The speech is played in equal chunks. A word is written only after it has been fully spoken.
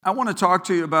I want to talk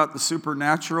to you about the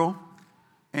supernatural,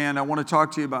 and I want to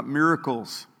talk to you about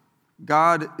miracles.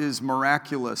 God is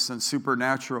miraculous and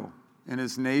supernatural in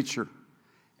His nature.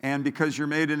 And because you're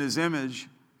made in His image,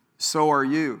 so are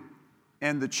you.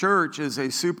 And the church is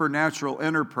a supernatural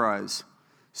enterprise.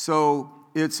 So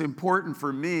it's important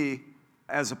for me,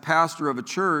 as a pastor of a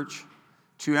church,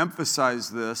 to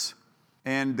emphasize this.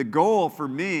 And the goal for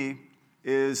me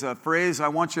is a phrase I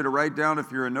want you to write down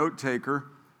if you're a note taker.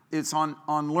 It's on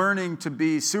learning to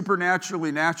be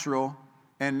supernaturally natural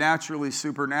and naturally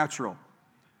supernatural.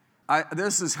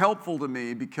 This is helpful to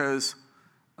me because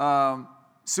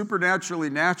supernaturally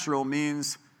natural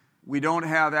means we don't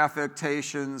have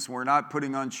affectations, we're not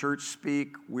putting on church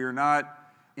speak, we're not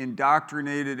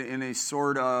indoctrinated in a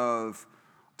sort of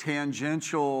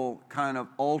tangential kind of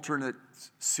alternate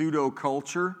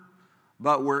pseudo-culture,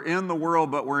 but we're in the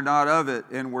world, but we're not of it,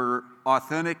 and we're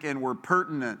authentic and we're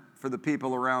pertinent for the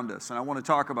people around us. And I want to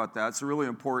talk about that. It's really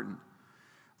important.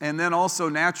 And then also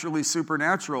naturally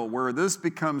supernatural, where this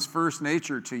becomes first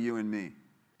nature to you and me.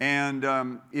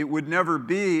 And it would never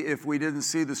be if we didn't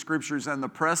see the scriptures and the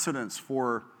precedents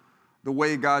for the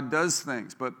way God does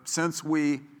things. But since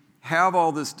we have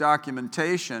all this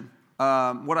documentation,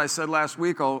 what I said last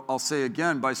week, I'll say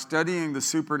again, by studying the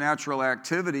supernatural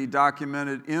activity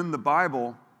documented in the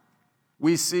Bible,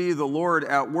 we see the Lord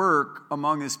at work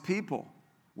among His people.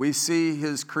 We see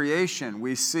His creation.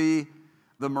 We see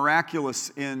the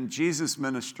miraculous in Jesus'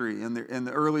 ministry, in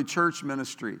the early church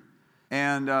ministry.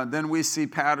 And then we see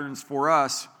patterns for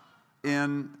us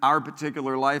in our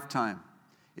particular lifetime.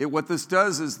 What this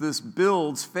does is this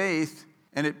builds faith,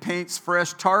 and it paints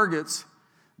fresh targets,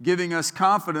 giving us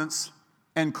confidence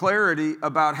and clarity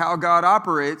about how God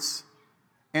operates,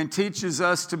 and teaches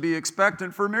us to be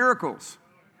expectant for miracles.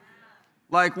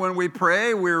 Like when we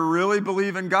pray, we're really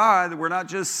believing God. We're not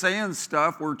just saying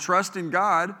stuff. We're trusting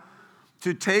God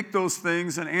to take those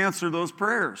things and answer those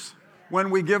prayers. When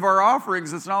we give our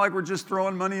offerings, it's not like we're just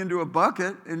throwing money into a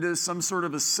bucket, into some sort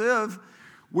of a sieve.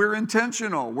 We're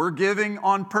intentional. We're giving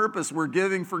on purpose. We're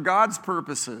giving for God's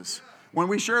purposes. When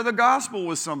we share the gospel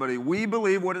with somebody, we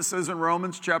believe what it says in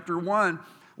Romans chapter 1,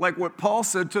 like what Paul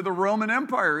said to the Roman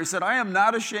Empire. He said, I am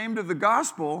not ashamed of the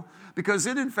gospel, because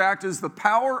it in fact is the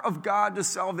power of God to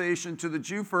salvation to the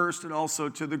Jew first and also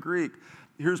to the Greek.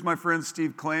 Here's my friend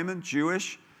Steve Clayman,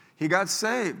 Jewish. He got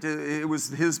saved. It was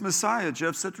his Messiah,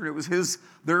 Jeff Citron. It was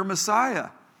their Messiah.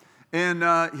 And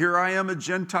here I am, a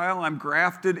Gentile. I'm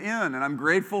grafted in, and I'm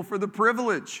grateful for the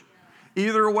privilege.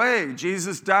 Either way,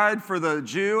 Jesus died for the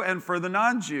Jew and for the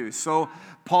non-Jew. So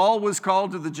Paul was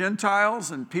called to the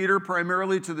Gentiles and Peter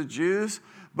primarily to the Jews,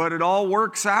 but it all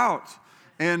works out.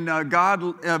 And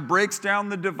God breaks down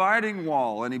the dividing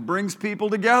wall, and He brings people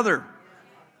together.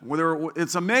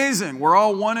 It's amazing. We're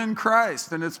all one in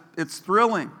Christ, and it's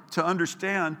thrilling to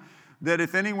understand that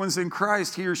if anyone's in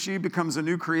Christ, he or she becomes a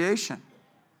new creation.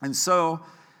 And so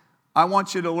I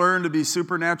want you to learn to be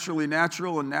supernaturally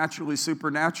natural and naturally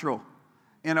supernatural.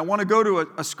 And I want to go to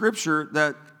a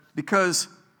scripture because,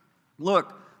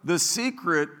 look, the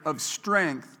secret of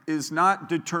strength is not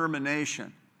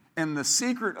determination. And the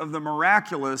secret of the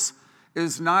miraculous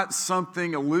is not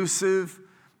something elusive,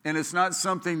 and it's not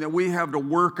something that we have to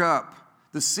work up.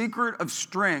 The secret of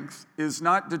strength is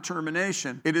not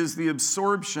determination. It is the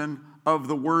absorption of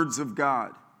the words of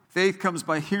God. Faith comes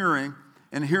by hearing,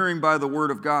 and hearing by the word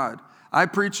of God. I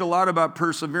preach a lot about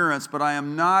perseverance, but I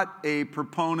am not a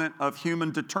proponent of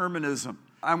human determinism.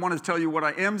 I want to tell you what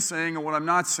I am saying and what I'm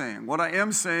not saying. What I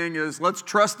am saying is let's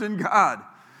trust in God.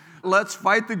 Let's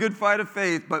fight the good fight of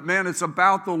faith, but man, it's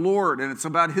about the Lord, and it's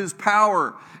about His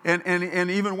power.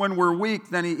 And even when we're weak,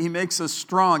 then He makes us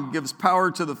strong, gives power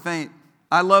to the faint.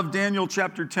 I love Daniel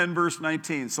chapter 10, verse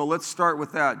 19. So let's start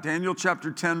with that. Daniel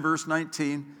chapter 10, verse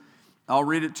 19. I'll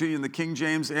read it to you in the King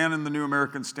James and in the New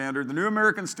American Standard. The New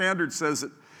American Standard says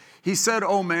it. He said,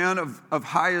 O man of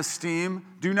high esteem,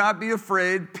 do not be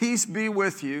afraid. Peace be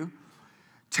with you.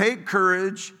 Take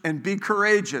courage and be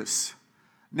courageous.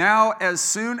 Now, as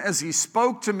soon as he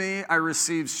spoke to me, I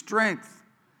received strength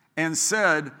and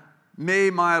said, may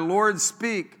my Lord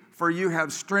speak, for you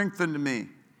have strengthened me.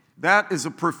 That is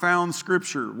a profound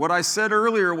scripture. What I said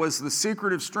earlier was the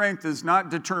secret of strength is not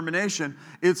determination.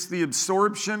 It's the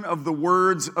absorption of the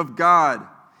words of God.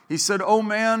 He said, O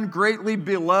man, greatly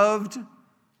beloved,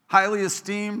 highly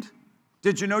esteemed.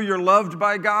 Did you know you're loved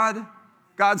by God?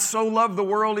 God so loved the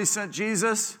world, He sent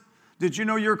Jesus. Did you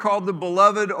know you're called the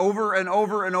beloved over and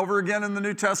over and over again in the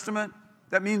New Testament?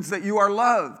 That means that you are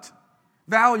loved,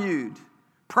 valued,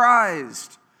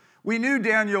 prized. We knew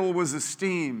Daniel was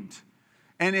esteemed.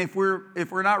 And if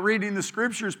we're not reading the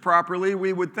scriptures properly,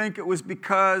 we would think it was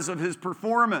because of his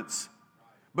performance.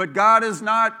 But God is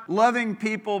not loving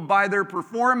people by their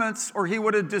performance, or he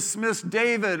would have dismissed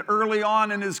David early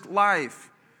on in his life.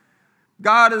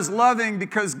 God is loving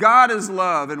because God is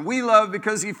love, and we love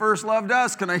because he first loved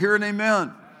us. Can I hear an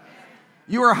amen?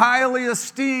 You are highly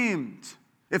esteemed.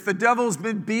 If the devil's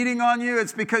been beating on you,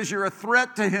 it's because you're a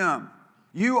threat to him.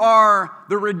 You are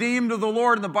the redeemed of the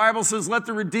Lord, and the Bible says, let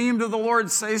the redeemed of the Lord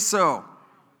say so.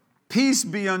 Peace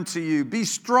be unto you. Be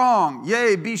strong.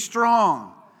 Yea, be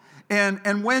strong.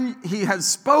 And when he has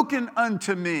spoken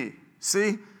unto me,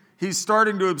 see, he's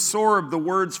starting to absorb the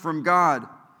words from God.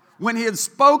 When he had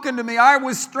spoken to me, I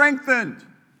was strengthened.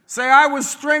 Say, I was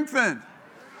strengthened.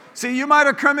 See, you might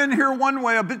have come in here one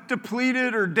way, a bit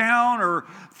depleted or down or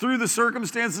through the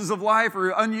circumstances of life or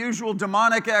unusual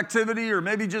demonic activity or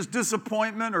maybe just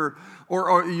disappointment or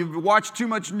you've watched too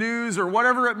much news or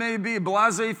whatever it may be,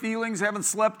 blasé feelings, haven't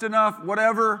slept enough,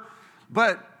 whatever.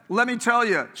 But let me tell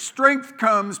you, strength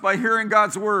comes by hearing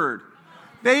God's word.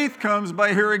 Faith comes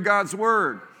by hearing God's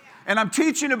word. And I'm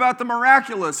teaching about the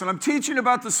miraculous, and I'm teaching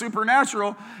about the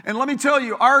supernatural. And let me tell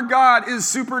you, our God is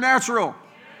supernatural.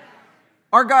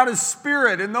 Our God is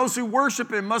spirit, and those who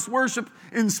worship him must worship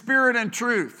in spirit and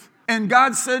truth. And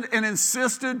God said and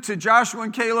insisted to Joshua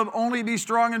and Caleb, only be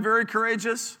strong and very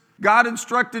courageous. God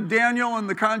instructed Daniel in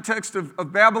the context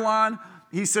of Babylon.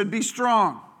 He said, be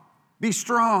strong, be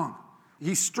strong.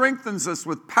 He strengthens us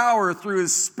with power through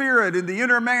his spirit in the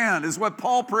inner man, is what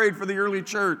Paul prayed for the early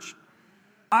church.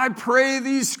 I pray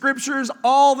these scriptures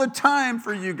all the time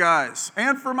for you guys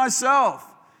and for myself.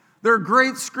 They're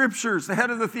great scriptures. The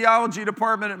head of the theology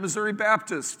department at Missouri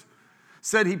Baptist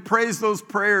said he prays those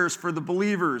prayers for the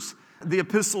believers, the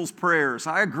epistles prayers.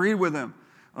 I agree with him.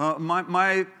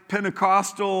 My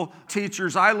Pentecostal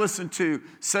teachers I listened to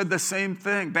said the same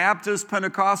thing. Baptist,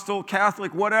 Pentecostal,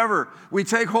 Catholic, whatever. We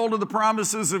take hold of the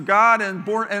promises of God and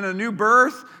born in a new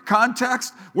birth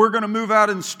context, we're going to move out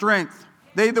in strength.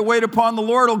 They that wait upon the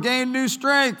Lord will gain new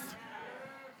strength.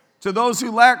 To those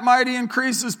who lack might he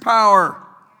increases power.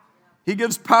 He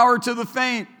gives power to the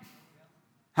faint.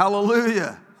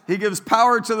 Hallelujah. He gives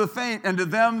power to the faint, and to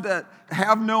them that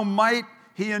have no might,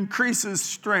 he increases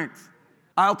strength.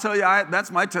 I'll tell you, that's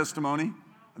my testimony.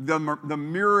 The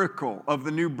miracle of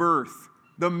the new birth.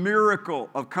 The miracle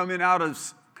of coming out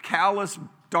of callous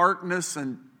darkness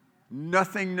and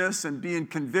nothingness and being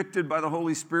convicted by the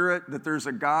Holy Spirit that there's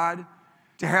a God.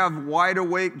 To have wide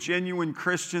awake, genuine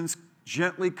Christians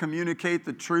gently communicate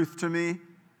the truth to me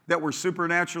that we're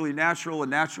supernaturally natural and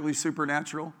naturally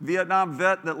supernatural. Vietnam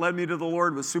vet that led me to the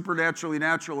Lord was supernaturally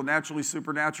natural and naturally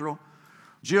supernatural.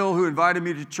 Jill, who invited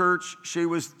me to church, she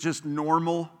was just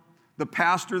normal. The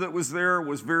pastor that was there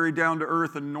was very down to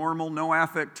earth and normal, no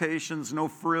affectations, no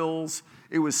frills.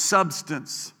 It was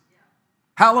substance.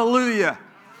 Hallelujah.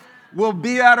 We'll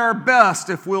be at our best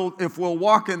if we'll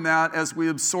walk in that as we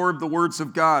absorb the words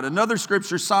of God. Another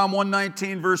scripture, Psalm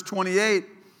 119, verse 28,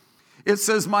 it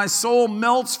says, my soul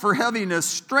melts for heaviness,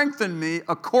 strengthen me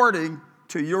according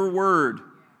to your word.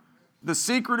 The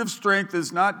secret of strength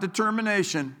is not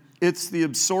determination, it's the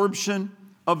absorption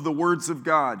of the words of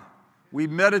God. We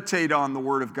meditate on the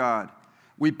word of God.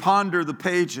 We ponder the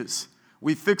pages.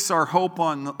 We fix our hope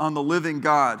on the living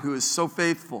God who is so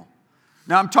faithful.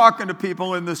 Now, I'm talking to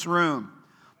people in this room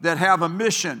that have a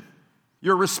mission.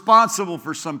 You're responsible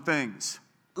for some things.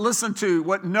 Listen to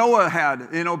what Noah had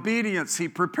in obedience. He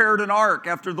prepared an ark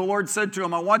after the Lord said to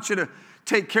him, I want you to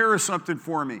take care of something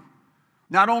for me.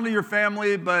 Not only your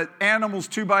family, but animals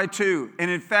 2 by 2.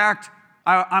 And in fact,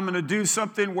 I'm going to do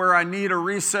something where I need a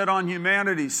reset on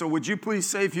humanity. So would you please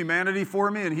save humanity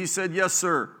for me? And he said, yes,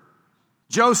 sir.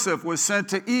 Joseph was sent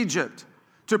to Egypt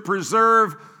to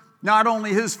preserve not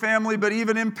only his family, but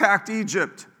even impact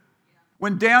Egypt.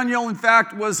 When Daniel, in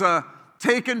fact, was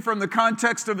taken from the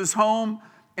context of his home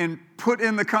and put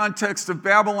in the context of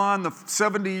Babylon, the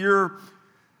 70-year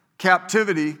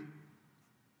captivity,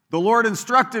 the Lord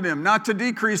instructed him not to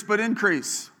decrease, but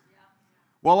increase.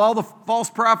 While all the false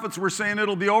prophets were saying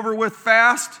it'll be over with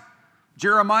fast,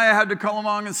 Jeremiah had to come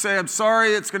along and say, I'm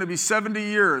sorry, it's going to be 70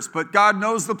 years, but God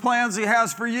knows the plans he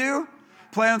has for you.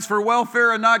 Plans for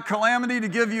welfare and not calamity, to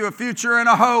give you a future and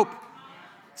a hope.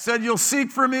 Said, you'll seek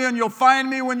for me and you'll find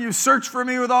me when you search for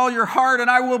me with all your heart, and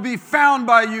I will be found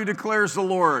by you, declares the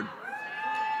Lord.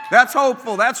 That's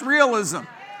hopeful. That's realism.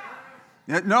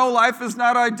 No, life is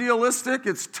not idealistic.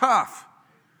 It's tough.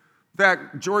 In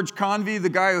fact, George Convey, the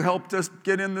guy who helped us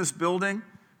get in this building,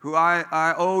 who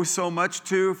I owe so much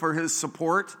to for his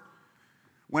support,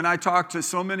 When I talked to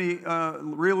so many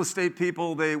real estate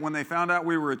people, when they found out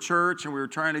we were a church and we were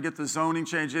trying to get the zoning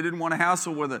changed, they didn't want to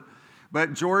hassle with it.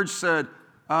 But George said,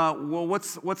 well,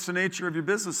 what's the nature of your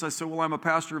business? I said, well, I'm a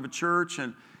pastor of a church.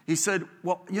 And he said,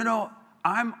 well,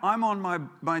 I'm on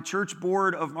my church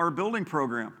board of our building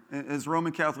program as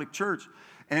Roman Catholic Church.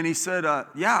 And he said,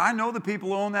 yeah, I know the people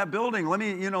who own that building. Let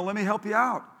me help you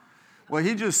out. Well,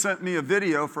 he just sent me a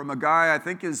video from a guy, I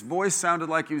think his voice sounded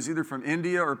like he was either from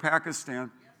India or Pakistan,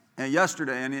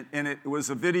 yesterday. And it was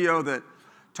a video that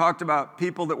talked about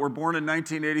people that were born in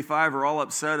 1985 are all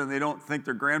upset and they don't think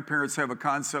their grandparents have a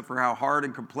concept for how hard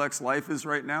and complex life is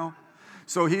right now.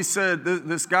 So he said,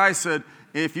 this guy said,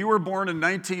 if you were born in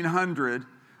 1900,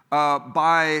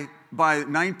 by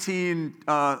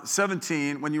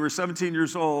 1917, when you were 17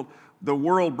 years old, the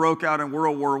world broke out in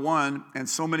World War I, and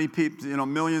so many people,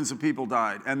 millions of people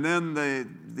died. And then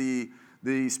the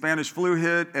Spanish flu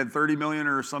hit, and 30 million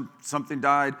or something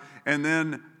died. And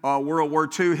then World War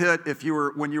II hit.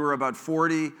 When you were about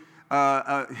 40,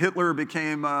 Hitler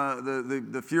became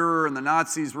the Fuhrer, and the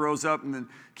Nazis rose up and then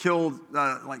killed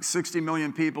like 60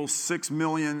 million people, 6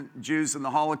 million Jews in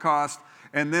the Holocaust.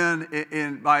 And then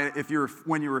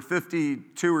when you were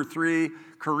 52 or 3,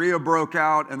 Korea broke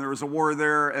out and there was a war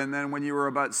there. And then when you were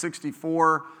about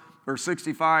 64 or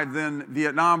 65, then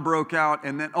Vietnam broke out.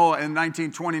 And then, in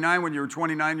 1929, when you were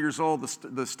 29 years old,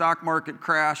 the stock market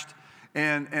crashed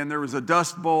and there was a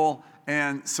dust bowl.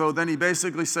 And so then he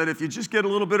basically said, if you just get a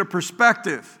little bit of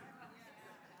perspective.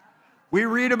 We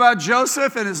read about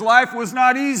Joseph and his life was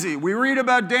not easy. We read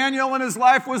about Daniel and his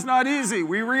life was not easy.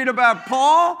 We read about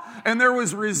Paul and there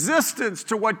was resistance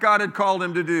to what God had called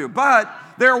him to do. But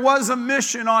there was a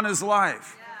mission on his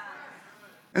life.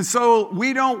 And so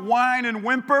we don't whine and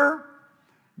whimper.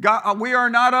 We are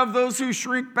not of those who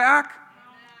shrink back.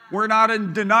 We're not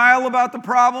in denial about the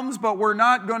problems, but we're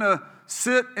not going to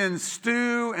sit and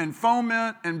stew and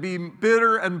foment and be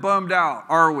bitter and bummed out,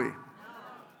 are we?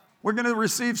 We're going to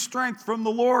receive strength from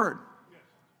the Lord.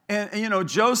 And,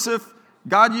 Joseph,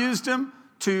 God used him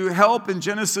to help in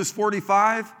Genesis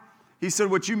 45. He said,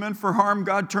 what you meant for harm,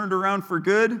 God turned around for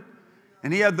good.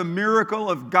 And he had the miracle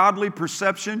of godly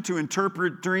perception to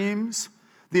interpret dreams,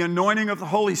 the anointing of the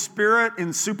Holy Spirit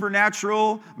in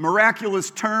supernatural,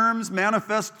 miraculous terms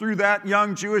manifest through that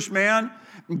young Jewish man.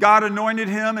 God anointed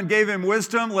him and gave him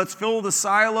wisdom. Let's fill the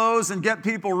silos and get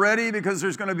people ready because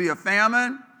there's going to be a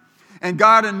famine. And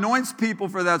God anoints people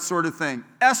for that sort of thing.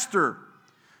 Esther,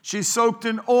 she's soaked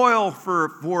in oil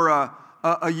for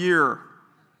a year.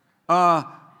 How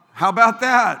about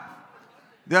that?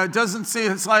 That doesn't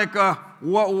seem, it's like,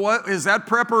 what is that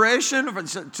preparation?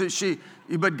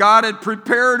 But God had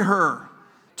prepared her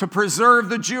to preserve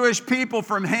the Jewish people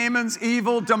from Haman's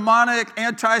evil, demonic,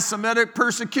 anti-Semitic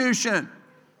persecution.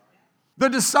 The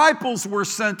disciples were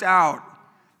sent out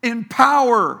in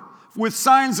power with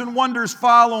signs and wonders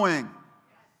following.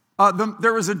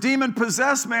 There was a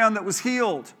demon-possessed man that was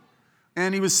healed,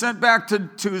 and he was sent back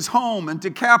to his home in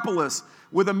Decapolis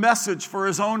with a message for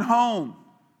his own home.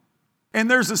 And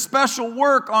there's a special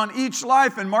work on each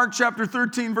life. In Mark chapter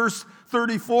 13, verse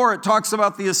 34, it talks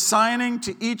about the assigning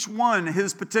to each one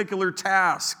his particular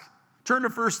task. Turn to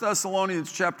 1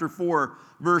 Thessalonians chapter 4,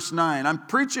 verse 9. I'm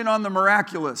preaching on the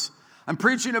miraculous. I'm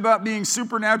preaching about being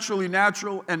supernaturally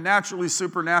natural and naturally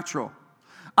supernatural.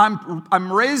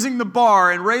 I'm raising the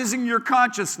bar and raising your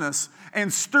consciousness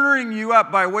and stirring you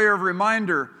up by way of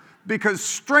reminder, because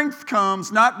strength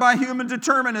comes not by human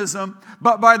determinism,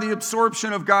 but by the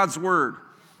absorption of God's word.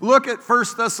 Look at 1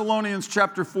 Thessalonians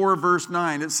chapter 4, verse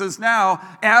 9. It says, now,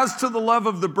 as to the love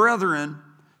of the brethren,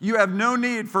 you have no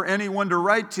need for anyone to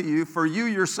write to you, for you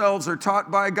yourselves are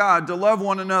taught by God to love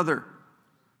one another.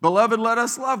 Beloved, let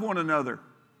us love one another.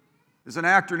 There's an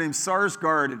actor named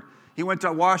Sarsgaard, and he went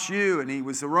to Wash U, and he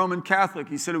was a Roman Catholic.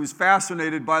 He said he was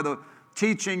fascinated by the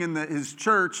teaching in his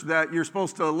church that you're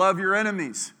supposed to love your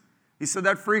enemies. He said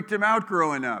that freaked him out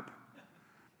growing up.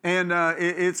 And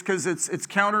it's because it's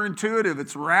counterintuitive,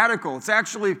 it's radical. It's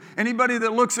actually, anybody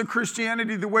that looks at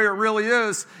Christianity the way it really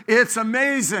is, it's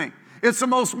amazing. It's the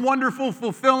most wonderful,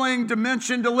 fulfilling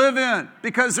dimension to live in,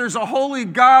 because there's a holy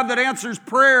God that answers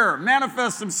prayer,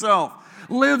 manifests himself,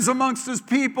 lives amongst his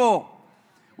people.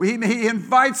 He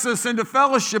invites us into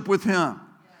fellowship with him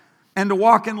and to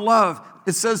walk in love.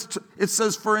 It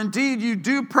says, for indeed you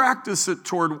do practice it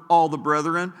toward all the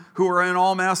brethren who are in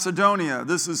all Macedonia.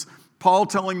 This is Paul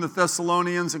telling the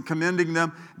Thessalonians and commending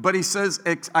them. But he says,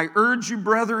 I urge you,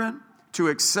 brethren, to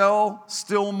excel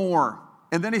still more.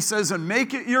 And then he says, and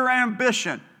make it your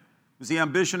ambition. It was the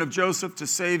ambition of Joseph to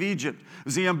save Egypt. It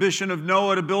was the ambition of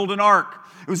Noah to build an ark.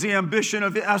 It was the ambition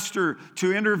of Esther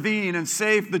to intervene and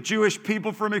save the Jewish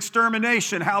people from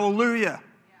extermination. Hallelujah.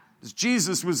 As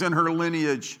Jesus was in her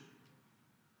lineage.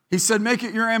 He said, make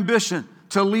it your ambition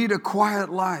to lead a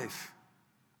quiet life.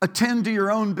 Attend to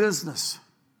your own business.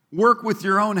 Work with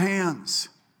your own hands,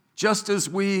 just as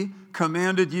we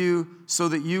commanded you, so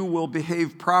that you will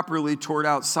behave properly toward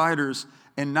outsiders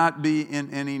and not be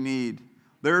in any need.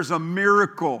 There's a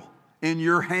miracle in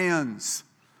your hands.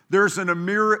 There's a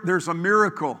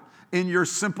miracle in your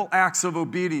simple acts of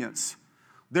obedience.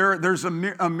 There's a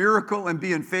miracle in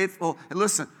being faithful. And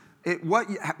listen,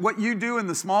 what you do in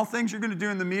the small things, you're going to do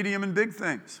in the medium and big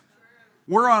things.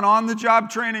 We're on the job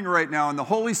training right now, and the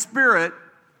Holy Spirit,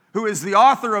 who is the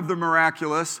author of the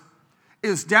miraculous,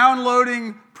 is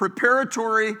downloading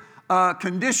preparatory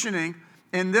conditioning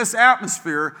in this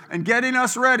atmosphere and getting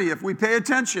us ready. If we pay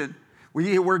attention,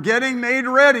 we're getting made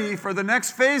ready for the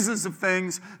next phases of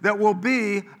things that will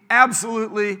be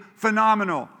absolutely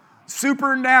phenomenal.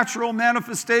 Supernatural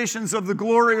manifestations of the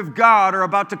glory of God are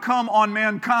about to come on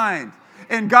mankind.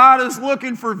 And God is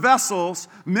looking for vessels,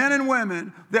 men and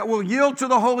women, that will yield to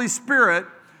the Holy Spirit,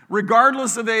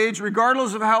 regardless of age,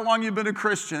 regardless of how long you've been a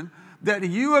Christian, that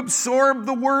you absorb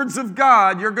the words of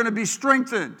God, you're going to be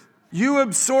strengthened. You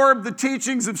absorb the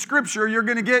teachings of Scripture, you're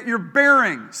going to get your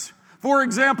bearings. For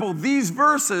example, these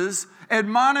verses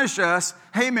admonish us,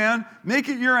 hey man, make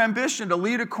it your ambition to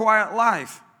lead a quiet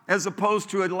life as opposed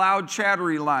to a loud,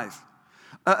 chattery life.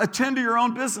 Attend to your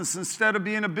own business instead of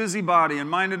being a busybody and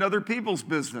minding other people's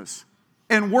business.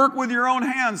 And work with your own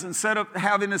hands instead of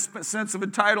having a sense of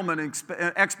entitlement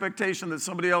and expectation that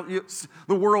somebody else,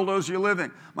 the world owes you a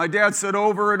living. My dad said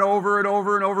over and over and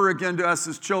over and over again to us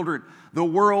as children, the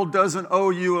world doesn't owe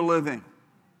you a living.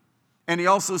 And he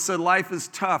also said life is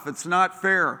tough. It's not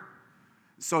fair.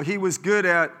 So he was good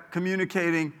at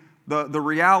communicating the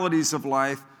realities of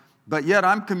life. But yet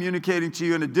I'm communicating to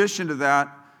you, in addition to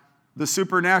that, the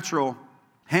supernatural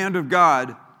hand of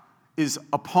God is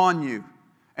upon you.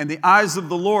 And the eyes of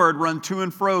the Lord run to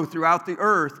and fro throughout the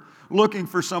earth, looking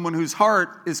for someone whose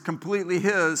heart is completely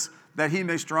His, that He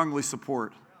may strongly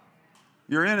support.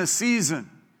 You're in a season.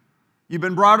 You've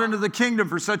been brought into the kingdom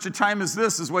for such a time as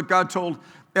this, is what God told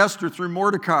Esther through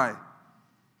Mordecai.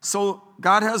 So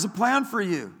God has a plan for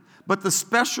you. But the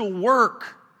special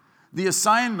work, the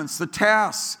assignments, the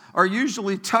tasks are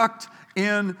usually tucked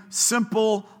in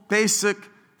simple, basic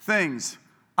things.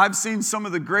 I've seen some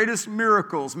of the greatest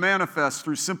miracles manifest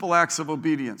through simple acts of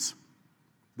obedience.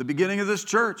 The beginning of this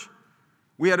church,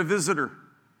 we had a visitor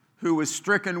who was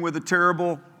stricken with a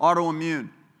terrible autoimmune,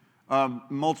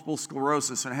 multiple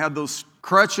sclerosis, and had those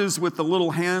crutches with the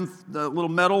little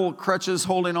metal crutches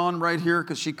holding on right here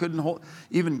because she couldn't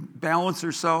even balance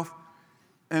herself.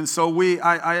 And so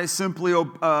I simply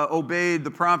obeyed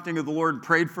the prompting of the Lord and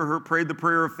prayed for her, prayed the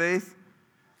prayer of faith.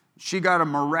 She got a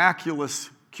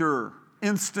miraculous cure,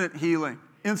 instant healing.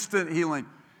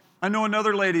 I know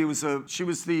another lady, she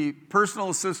was the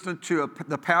personal assistant to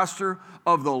the pastor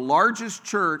of the largest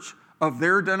church of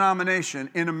their denomination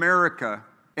in America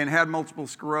and had multiple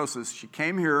sclerosis. She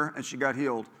came here and she got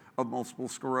healed of multiple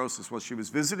sclerosis while she was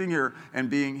visiting here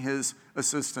and being his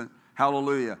assistant.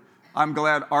 Hallelujah. I'm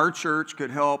glad our church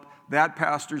could help that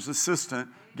pastor's assistant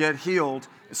get healed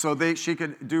so she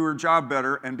could do her job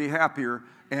better and be happier,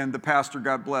 and the pastor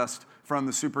got blessed from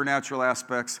the supernatural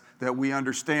aspects that we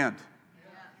understand.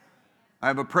 I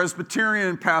have a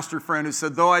Presbyterian pastor friend who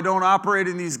said, though I don't operate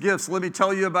in these gifts, let me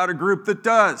tell you about a group that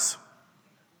does.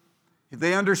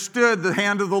 They understood the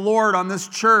hand of the Lord on this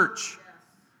church.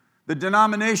 The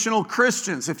denominational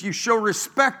Christians, if you show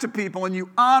respect to people and you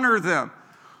honor them,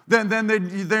 then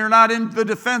they're not in the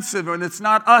defensive, and it's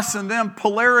not us and them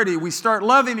polarity. We start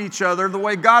loving each other the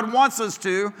way God wants us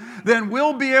to, then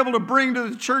we'll be able to bring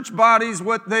to the church bodies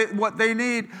what they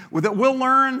need. That we'll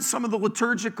learn some of the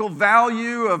liturgical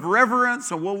value of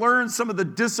reverence, and we'll learn some of the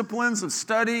disciplines of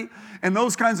study and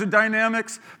those kinds of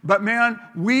dynamics. But man,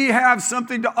 we have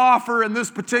something to offer in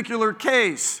this particular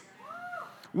case.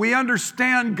 We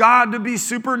understand God to be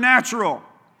supernatural.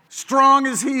 Strong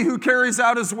is He who carries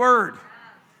out His word.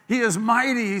 He is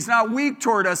mighty. He's not weak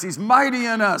toward us. He's mighty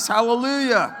in us.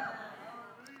 Hallelujah.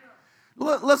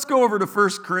 Let's go over to 1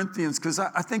 Corinthians, because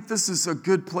I think this is a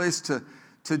good place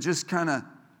to just kind of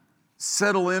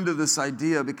settle into this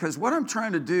idea, because what I'm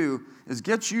trying to do is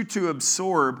get you to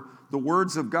absorb the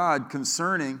words of God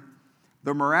concerning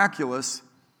the miraculous,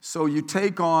 so you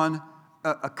take on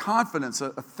a confidence,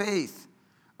 a faith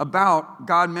about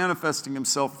God manifesting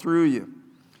Himself through you.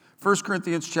 1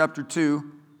 Corinthians chapter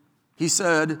 2, he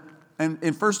said,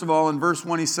 and first of all, in verse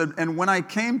 1, he said, and when I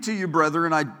came to you,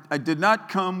 brethren, I did not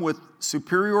come with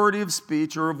superiority of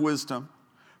speech or of wisdom,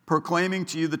 proclaiming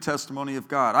to you the testimony of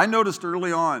God. I noticed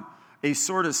early on a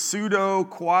sort of pseudo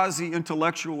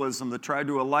quasi-intellectualism that tried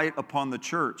to alight upon the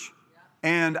church.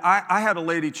 And I had a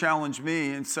lady challenge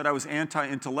me and said I was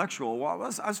anti-intellectual. Well,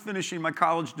 I was finishing my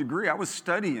college degree. I was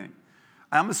studying.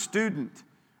 I'm a student.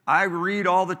 I read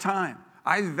all the time.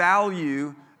 I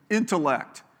value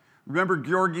intellect. Remember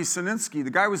Georgy Sininsky? The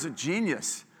guy was a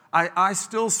genius. I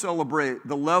still celebrate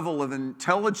the level of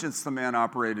intelligence the man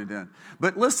operated in.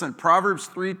 But listen, Proverbs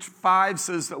 3:5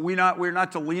 says that we're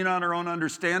not to lean on our own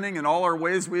understanding. In all our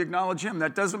ways we acknowledge him.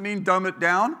 That doesn't mean dumb it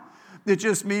down. It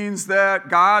just means that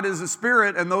God is a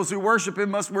spirit, and those who worship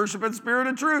him must worship in spirit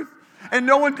and truth. And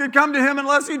no one can come to him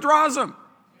unless he draws them.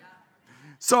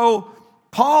 So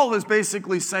Paul is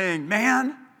basically saying,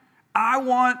 man, I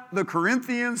want the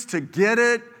Corinthians to get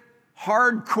it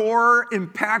hardcore,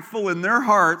 impactful in their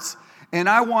hearts, and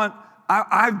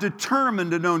I've determined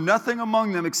to know nothing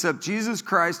among them except Jesus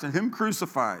Christ and him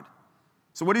crucified.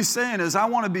 So what he's saying is, I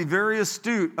want to be very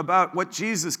astute about what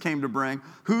Jesus came to bring,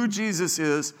 who Jesus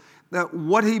is, that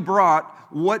what he brought,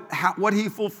 what he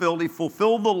fulfilled. He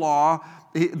fulfilled the law.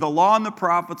 The law and the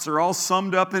prophets are all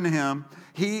summed up in him.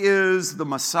 He is the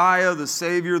Messiah, the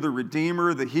Savior, the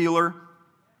Redeemer, the healer.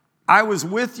 I was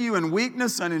with you in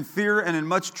weakness and in fear and in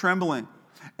much trembling.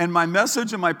 And my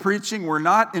message and my preaching were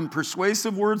not in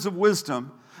persuasive words of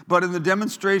wisdom, but in the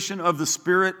demonstration of the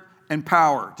Spirit and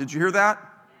power. Did you hear that?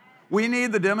 We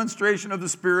need the demonstration of the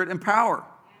Spirit and power.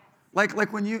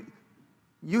 Like when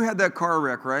you had that car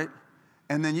wreck, right?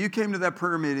 And then you came to that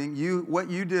prayer meeting, what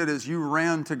you did is you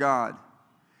ran to God.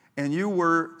 And you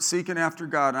were seeking after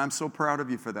God, and I'm so proud of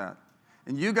you for that.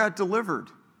 And you got delivered.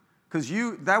 Because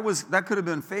that could have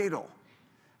been fatal.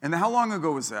 And how long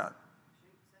ago was that?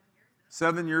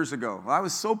 7 years ago. Well, I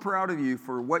was so proud of you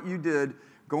for what you did,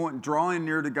 drawing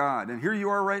near to God. And here you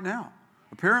are right now.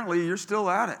 Apparently, you're still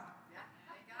at it.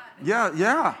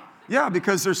 Yeah,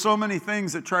 because there's so many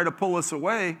things that try to pull us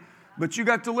away. But you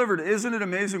got delivered. Isn't it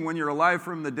amazing when you're alive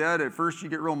from the dead? At first you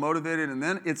get real motivated, and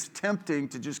then it's tempting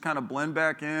to just kind of blend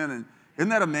back in. And isn't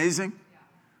that amazing?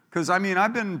 Because,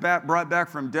 I've been brought back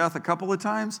from death a couple of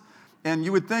times, and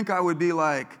you would think I would be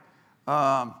like,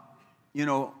 more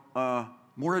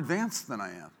advanced than I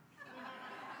am.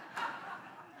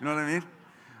 You know what I mean?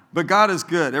 But God is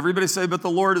good. Everybody say, but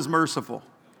the Lord is merciful.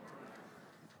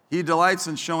 He delights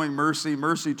in showing mercy.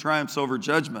 Mercy triumphs over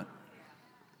judgment.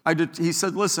 He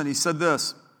said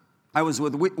this, I was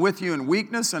with you in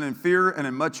weakness and in fear and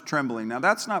in much trembling. Now,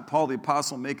 that's not Paul the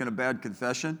Apostle making a bad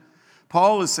confession.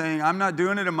 Paul is saying, I'm not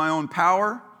doing it in my own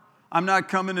power. I'm not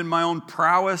coming in my own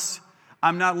prowess.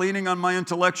 I'm not leaning on my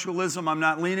intellectualism. I'm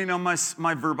not leaning on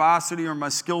my verbosity or my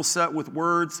skill set with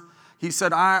words. He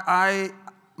said,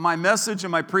 my message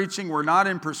and my preaching were not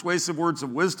in persuasive words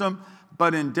of wisdom,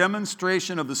 but in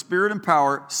demonstration of the Spirit and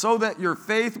power, so that your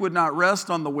faith would not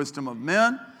rest on the wisdom of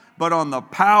men, but on the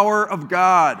power of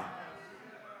God.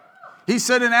 He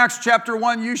said in Acts chapter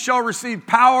 1, you shall receive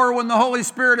power when the Holy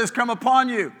Spirit has come upon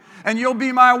you, and you'll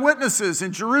be my witnesses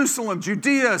in Jerusalem,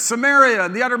 Judea, Samaria,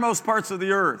 and the uttermost parts of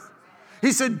the earth.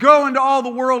 He said, go into all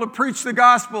the world and preach the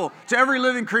gospel to every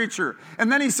living creature.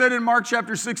 And then he said in Mark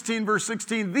chapter 16, verse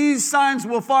 16, these signs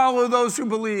will follow those who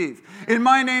believe. In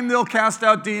my name they'll cast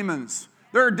out demons.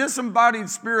 There are disembodied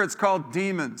spirits called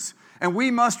demons. And we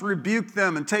must rebuke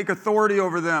them and take authority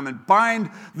over them and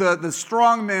bind the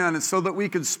strong man so that we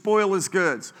can spoil his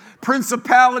goods.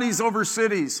 Principalities over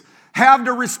cities have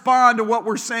to respond to what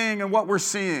we're saying and what we're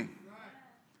seeing.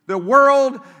 The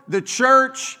world, the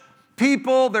church,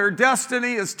 people, their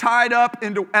destiny is tied up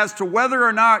as to whether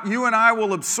or not you and I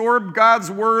will absorb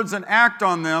God's words and act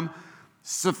on them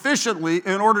sufficiently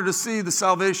in order to see the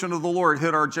salvation of the Lord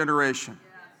hit our generation.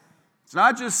 It's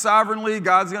not just sovereignly,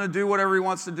 God's going to do whatever he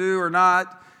wants to do or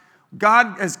not.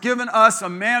 God has given us a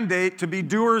mandate to be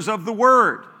doers of the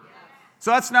word.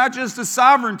 So that's not just a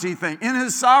sovereignty thing. In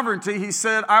his sovereignty, he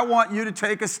said, I want you to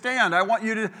take a stand. I want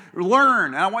you to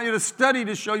learn. I want you to study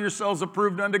to show yourselves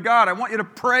approved unto God. I want you to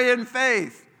pray in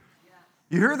faith.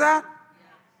 You hear that?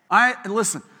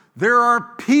 Listen, there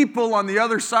are people on the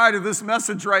other side of this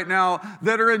message right now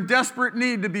that are in desperate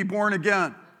need to be born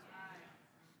again.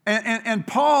 And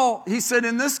Paul, he said,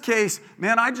 in this case,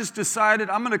 man, I just decided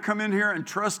I'm going to come in here and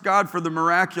trust God for the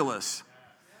miraculous.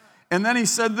 And then he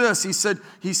said this,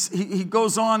 he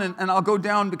goes on, and I'll go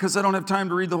down because I don't have time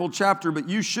to read the whole chapter, but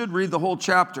you should read the whole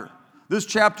chapter. This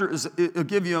chapter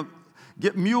it'll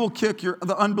mule kick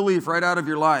the unbelief right out of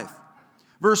your life.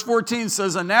 Verse 14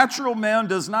 says, a natural man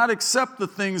does not accept the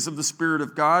things of the Spirit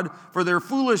of God, for they're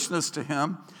foolishness to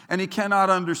him, and he cannot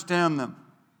understand them,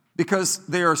 because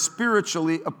they are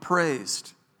spiritually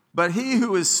appraised. But he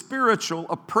who is spiritual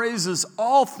appraises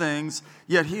all things,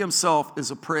 yet he himself is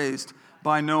appraised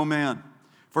by no man.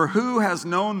 For who has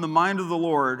known the mind of the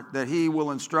Lord that he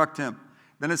will instruct him?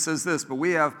 Then it says this, but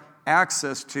we have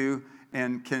access to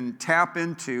and can tap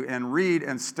into and read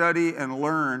and study and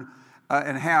learn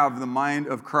and have the mind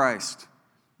of Christ.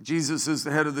 Jesus is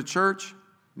the head of the church.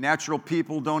 Natural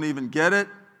people don't even get it.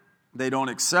 They don't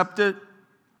accept it.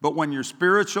 But when you're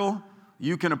spiritual,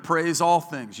 you can appraise all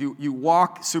things. You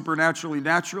walk supernaturally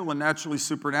natural and naturally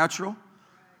supernatural.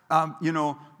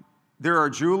 There are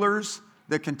jewelers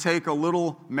that can take a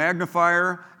little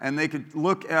magnifier and they could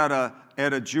look at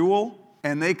a jewel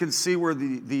and they can see where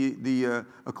the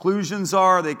occlusions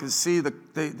are. They can see the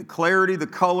clarity, the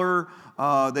color.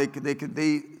 They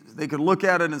could look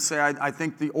at it and say, I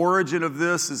think the origin of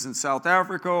this is in South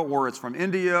Africa, or it's from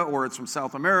India, or it's from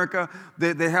South America.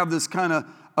 They have this kind of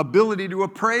ability to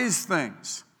appraise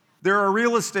things. There are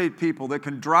real estate people that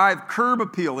can drive curb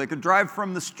appeal. They can drive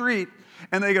from the street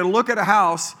and they can look at a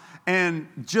house and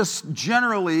just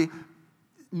generally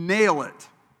nail it.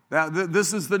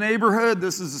 This is the neighborhood.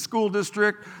 This is the school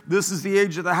district. This is the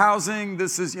age of the housing.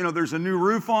 This is, there's a new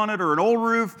roof on it or an old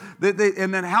roof.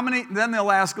 And then how many? Then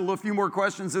they'll ask a few more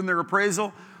questions in their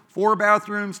appraisal. 4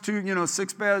 bathrooms,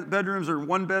 6 bedrooms, or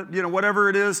 1 bed, whatever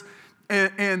it is,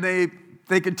 and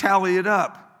they can tally it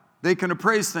up. They can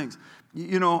appraise things.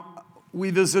 We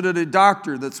visited a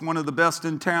doctor that's one of the best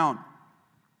in town.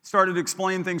 Started to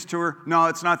explain things to her. No,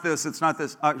 it's not this. It's not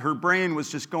this. Her brain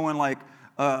was just going like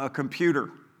a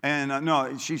computer. And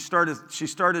no, she started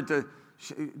to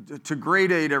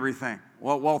gradate everything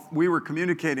while we were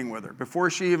communicating with her, before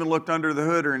she even looked under the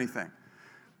hood or anything,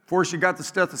 before she got the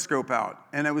stethoscope out.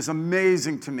 And it was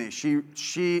amazing to me.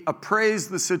 She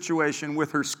appraised the situation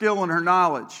with her skill and her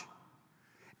knowledge.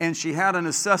 And she had an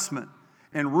assessment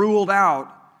and ruled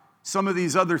out some of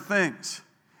these other things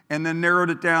and then narrowed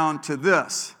it down to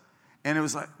this. And it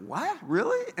was like, what?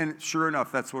 Really? And sure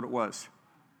enough, that's what it was,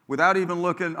 without even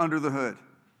looking under the hood.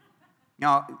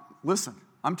 Now, listen,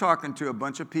 I'm talking to a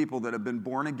bunch of people that have been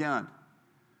born again.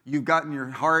 You've gotten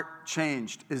your heart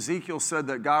changed. Ezekiel said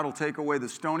that God will take away the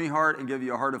stony heart and give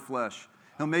you a heart of flesh.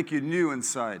 He'll make you new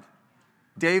inside.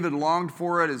 David longed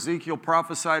for it. Ezekiel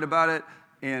prophesied about it.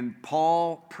 And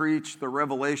Paul preached the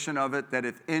revelation of it, that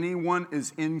if anyone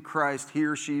is in Christ, he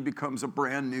or she becomes a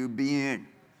brand new being.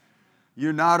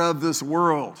 You're not of this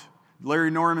world.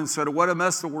 Larry Norman said, what a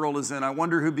mess the world is in. I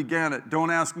wonder who began it. Don't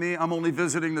ask me. I'm only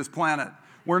visiting this planet.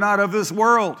 We're not of this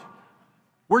world.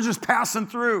 We're just passing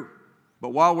through. But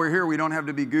while we're here, we don't have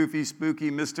to be goofy, spooky,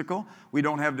 mystical. We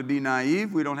don't have to be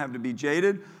naive. We don't have to be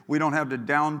jaded. We don't have to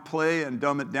downplay and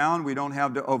dumb it down. We don't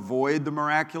have to avoid the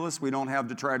miraculous. We don't have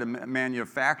to try to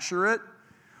manufacture it.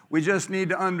 We just need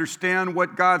to understand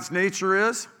what God's nature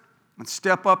is and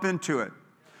step up into it.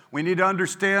 We need to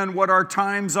understand what our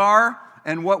times are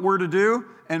and what we're to do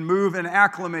and move and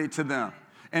acclimate to them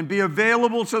and be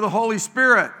available to the Holy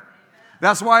Spirit.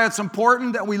 That's why it's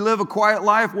important that we live a quiet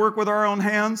life, work with our own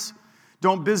hands.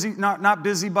 Not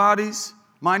busybodies,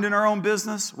 minding our own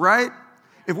business, right?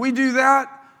 If we do that,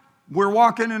 we're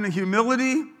walking in a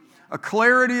humility, a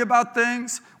clarity about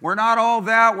things. We're not all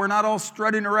that. We're not all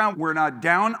strutting around. We're not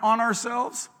down on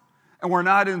ourselves, and we're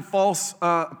not in false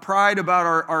pride about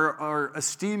our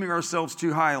esteeming ourselves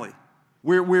too highly.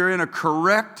 We're in a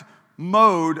correct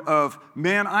mode of,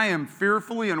 man, I am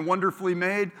fearfully and wonderfully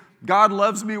made. God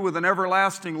loves me with an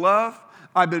everlasting love.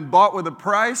 I've been bought with a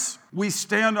price. We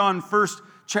stand on first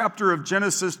chapter of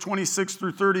Genesis 26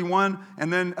 through 31,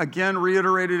 and then again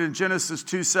reiterated in Genesis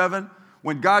 2:7.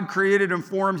 When God created and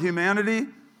formed humanity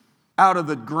out of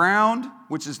the ground,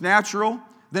 which is natural,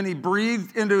 then he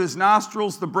breathed into his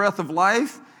nostrils the breath of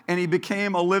life, and he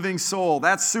became a living soul.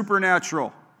 That's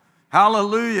supernatural.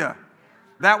 Hallelujah.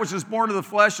 That which is born of the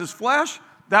flesh is flesh.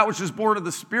 That which is born of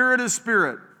the Spirit is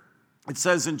spirit. It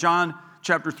says in John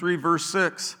chapter 3, verse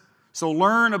 6. So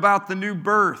learn about the new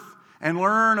birth and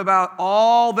learn about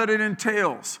all that it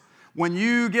entails. When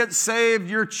you get saved,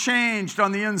 you're changed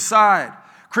on the inside.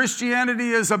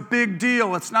 Christianity is a big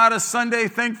deal. It's not a Sunday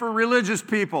thing for religious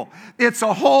people. It's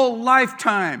a whole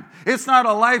lifetime. It's not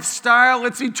a lifestyle,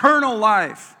 it's eternal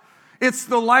life. It's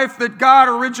the life that God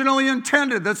originally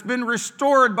intended, that's been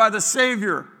restored by the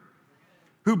Savior,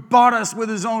 who bought us with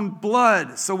his own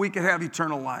blood so we could have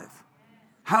eternal life.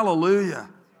 Hallelujah.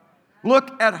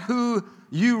 Look at who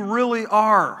you really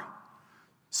are.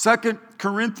 2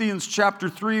 Corinthians chapter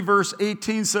 3, verse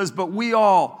 18 says, but we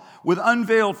all, with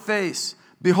unveiled face,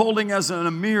 beholding as in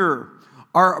a mirror,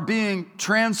 are being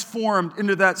transformed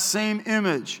into that same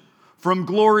image from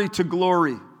glory to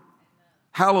glory.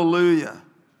 Hallelujah.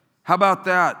 How about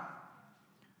that?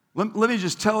 Let me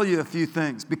just tell you a few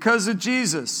things. Because of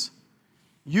Jesus,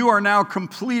 you are now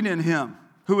complete in him,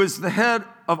 who is the head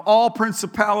of all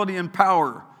principality and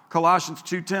power. Colossians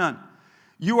 2:10.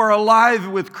 You are alive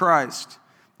with Christ.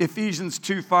 Ephesians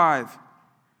 2:5.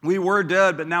 We were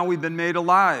dead, but now we've been made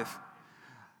alive.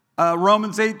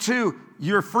 Romans 8:2.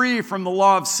 You're free from the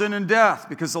law of sin and death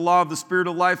because the law of the Spirit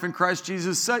of life in Christ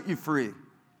Jesus set you free.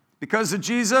 Because of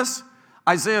Jesus,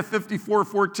 Isaiah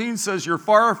 54:14 says, you're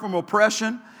far from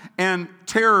oppression and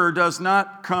terror does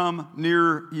not come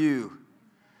near you.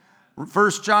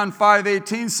 1 John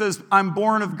 5:18 says, I'm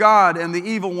born of God and the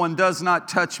evil one does not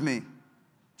touch me.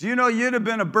 Do you know you'd have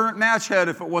been a burnt match head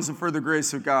if it wasn't for the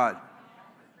grace of God?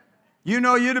 You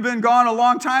know you'd have been gone a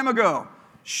long time ago.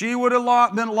 She would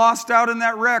have been lost out in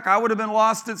that wreck. I would have been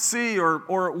lost at sea,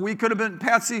 or we could have been,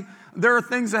 Patsy, there are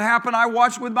things that happen. I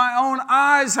watched with my own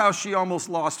eyes how she almost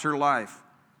lost her life.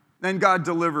 Then God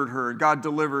delivered her, and God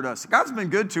delivered us. God's been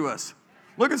good to us.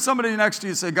 Look at somebody next to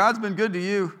you and say, God's been good to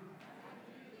you.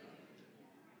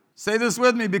 Say this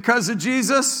with me. Because of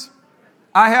Jesus,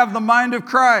 I have the mind of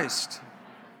Christ.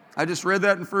 I just read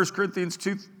that in 1 Corinthians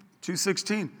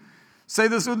 2:16. Say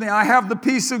this with me. I have the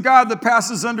peace of God that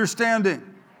passes understanding.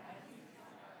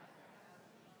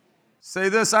 Say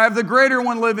this. I have the greater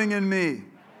one living in me.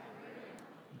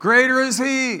 Greater is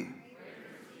he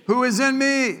who is in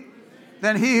me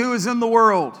than he who is in the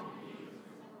world.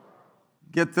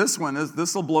 Get this one.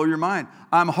 This will blow your mind.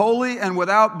 I'm holy and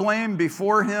without blame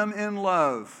before him in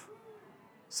love.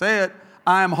 Say it.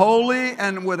 I am holy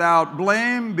and without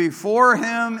blame before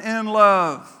him in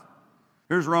love.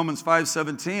 Here's Romans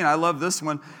 5:17. I love this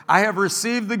one. I have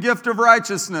received the gift of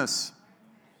righteousness.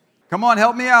 Come on,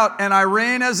 help me out. And I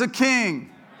reign as a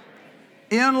king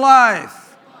in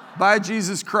life by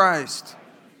Jesus Christ.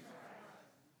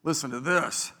 Listen to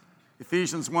this.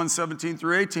 Ephesians 1:17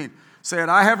 through 18. Say it.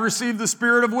 I have received the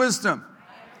spirit of wisdom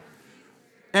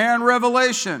and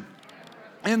revelation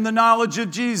in the knowledge of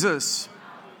Jesus.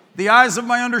 The eyes of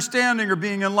my understanding are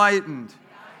being enlightened.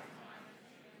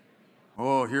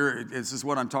 Oh, here, this is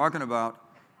what I'm talking about.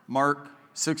 Mark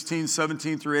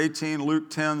 16:17 through 18, Luke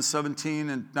 10:17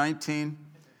 and 19.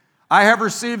 I have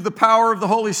received the power of the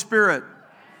Holy Spirit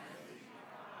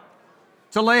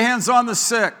to lay hands on the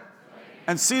sick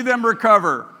and see them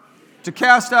recover, to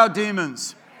cast out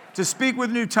demons, to speak with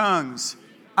new tongues.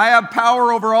 I have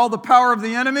power over all the power of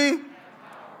the enemy,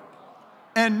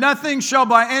 and nothing shall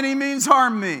by any means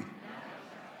harm me.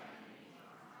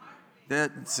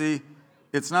 See,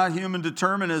 it's not human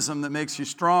determinism that makes you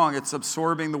strong. It's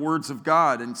absorbing the words of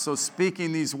God. And so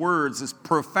speaking these words is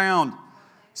profound.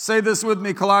 Say this with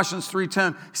me, Colossians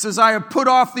 3:10. He says, I have put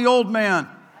off the old man,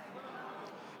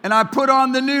 and I put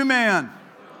on the new man,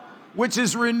 which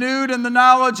is renewed in the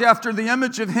knowledge after the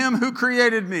image of him who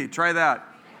created me. Try that.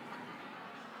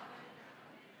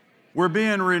 We're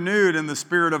being renewed in the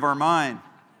spirit of our mind.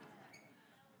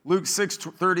 Luke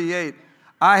 6:38.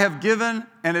 I have given,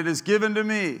 and it is given to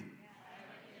me.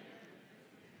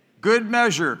 Good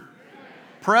measure,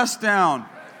 pressed down,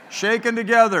 shaken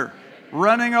together,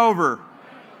 running over.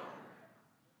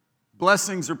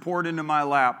 Blessings are poured into my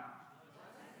lap.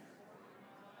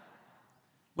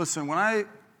 Listen, when I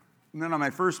went on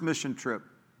my first mission trip,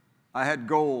 I had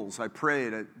goals. I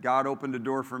prayed. God opened a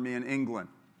door for me in England.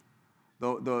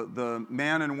 The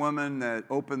man and woman that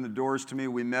opened the doors to me,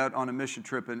 we met on a mission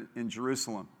trip in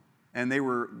Jerusalem. And they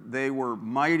were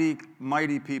mighty,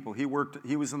 mighty people. He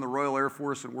was in the Royal Air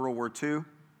Force in World War II.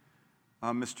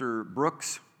 Mr.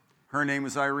 Brooks, her name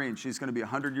was Irene. She's going to be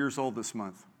 100 years old this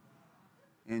month.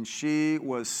 And she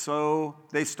was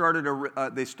they started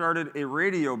a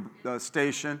radio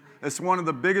station. It's one of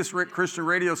the biggest Christian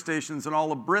radio stations in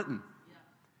all of Britain.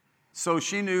 So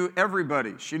she knew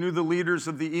everybody. She knew the leaders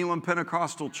of the Elam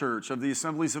Pentecostal Church, of the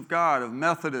Assemblies of God, of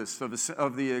Methodists,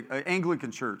 of the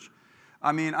Anglican Church.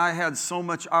 I mean, I had so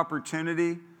much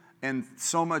opportunity and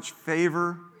so much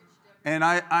favor. And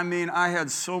I had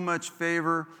so much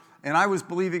favor. And I was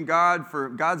believing God for,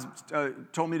 God's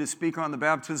told me to speak on the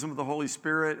baptism of the Holy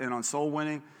Spirit and on soul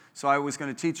winning. So I was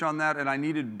going to teach on that, and I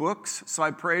needed books. So I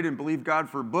prayed and believed God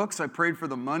for books. I prayed for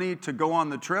the money to go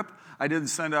on the trip. I didn't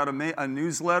send out a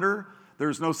newsletter.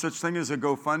 There's no such thing as a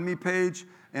GoFundMe page.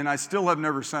 And I still have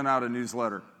never sent out a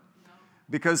newsletter.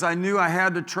 Because I knew I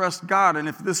had to trust God. And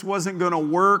if this wasn't going to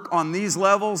work on these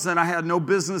levels, then I had no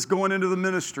business going into the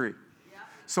ministry. Yeah.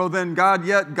 So then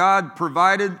God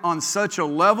provided on such a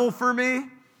level for me.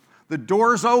 The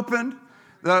doors opened.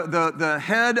 The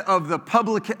head of the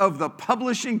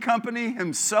publishing company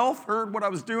himself heard what I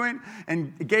was doing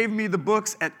and gave me the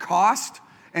books at cost.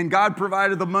 And God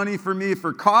provided the money for me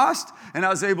for cost. And I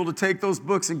was able to take those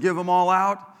books and give them all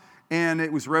out. and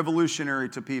it was revolutionary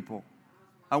to people.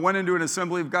 I went into an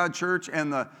Assembly of God church,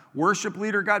 and the worship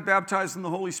leader got baptized in the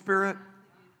Holy Spirit.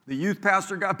 The youth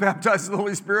pastor got baptized in the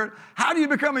Holy Spirit. How do you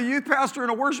become a youth pastor and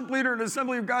a worship leader in an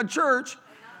Assembly of God church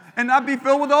and not be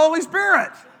filled with the Holy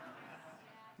Spirit?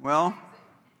 Well,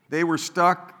 they were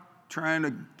stuck trying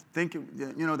to think,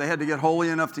 they had to get holy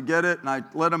enough to get it. And I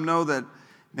let them know that,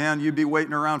 man, you'd be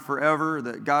waiting around forever,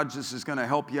 that God just is going to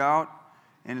help you out.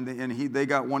 And they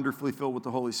got wonderfully filled with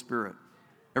the Holy Spirit.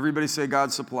 Everybody say,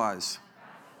 God supplies.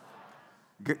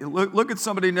 Look at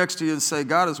somebody next to you and say,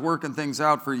 God is working things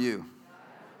out for you.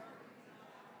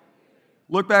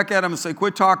 Look back at him and say,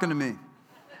 quit talking to me.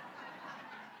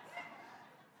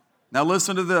 Now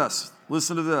listen to this.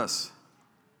 Listen to this.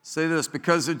 Say this,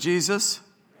 because of Jesus,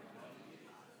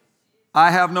 I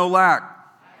have no lack.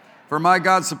 For my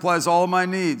God supplies all of my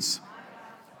needs,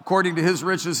 according to his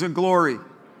riches and glory,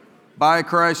 by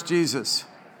Christ Jesus.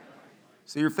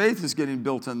 So your faith is getting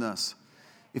built in this.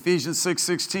 Ephesians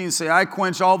 6:16 say, I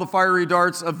quench all the fiery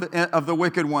darts of the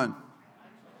wicked one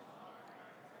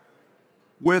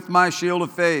with my shield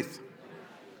of faith.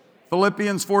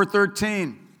 Philippians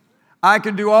 4:13, I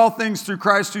can do all things through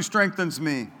Christ who strengthens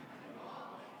me.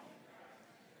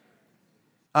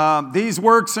 These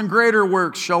works and greater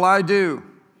works shall I do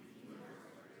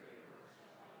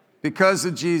because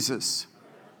of Jesus.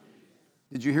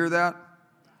 Did you hear that?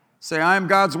 Say, I am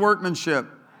God's workmanship,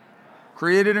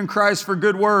 created in Christ for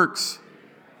good works,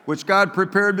 which God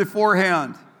prepared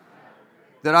beforehand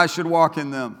that I should walk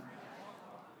in them.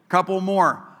 Couple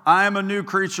more. I am a new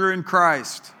creature in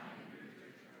Christ.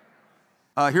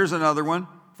 Here's another one.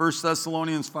 1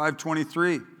 Thessalonians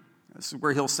 5:23. This is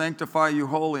where he'll sanctify you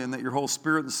wholly, and that your whole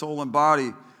spirit and soul and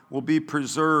body will be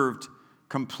preserved,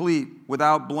 complete,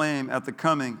 without blame at the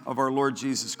coming of our Lord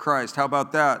Jesus Christ. How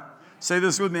about that? Say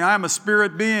this with me. I am a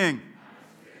spirit being.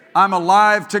 I'm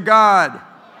alive to God.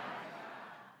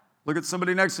 Look at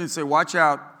somebody next to you and say, watch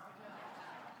out.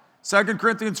 2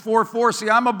 Corinthians 4:4. See,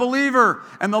 I'm a believer,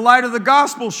 and the light of the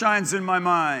gospel shines in my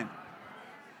mind.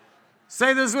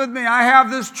 Say this with me. I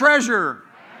have this treasure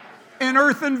in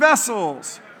earthen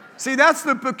vessels. See, that's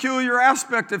the peculiar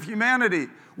aspect of humanity.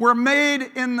 We're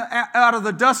made out of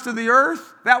the dust of the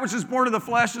earth. That which is born of the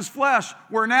flesh is flesh.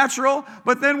 We're natural,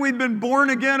 but then we've been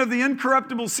born again of the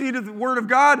incorruptible seed of the Word of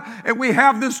God, and we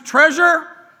have this treasure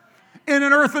in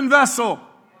an earthen vessel.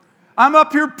 I'm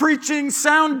up here preaching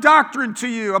sound doctrine to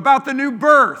you about the new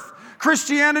birth.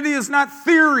 Christianity is not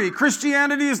theory.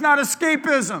 Christianity is not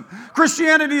escapism.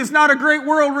 Christianity is not a great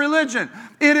world religion.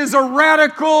 It is a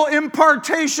radical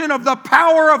impartation of the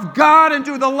power of God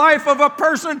into the life of a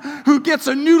person who gets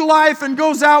a new life and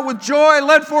goes out with joy,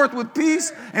 led forth with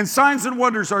peace, and signs and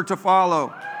wonders are to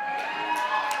follow.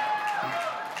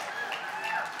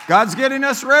 God's getting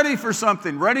us ready for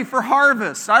something, ready for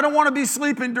harvest. I don't want to be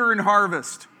sleeping during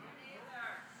harvest.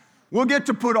 We'll get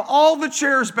to put all the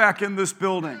chairs back in this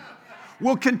building.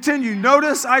 We'll continue.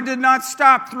 Notice I did not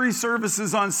stop 3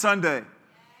 services on Sunday.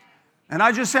 And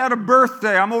I just had a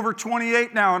birthday. I'm over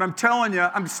 28 now, and I'm telling you,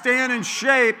 I'm staying in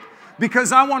shape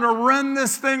because I want to run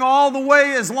this thing all the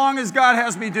way as long as God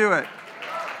has me do it.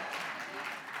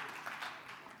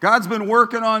 God's been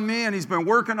working on me, and he's been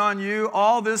working on you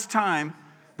all this time.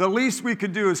 The least we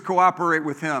could do is cooperate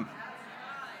with him.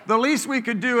 The least we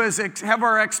could do is have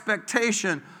our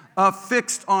expectation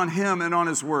fixed on him and on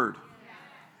his word.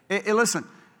 Hey, listen,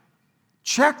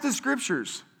 check the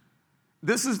scriptures.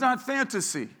 This is not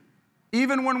fantasy.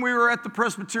 Even when we were at the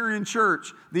Presbyterian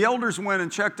Church, the elders went and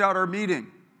checked out our meeting.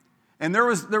 And there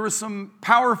was some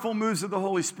powerful moves of the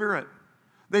Holy Spirit.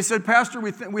 They said, Pastor,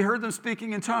 we heard them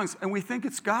speaking in tongues, and we think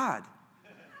it's God.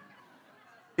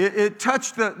 It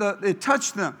touched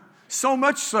them, so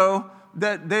much so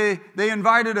that they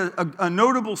invited a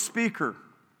notable speaker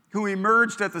who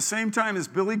emerged at the same time as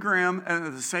Billy Graham and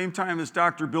at the same time as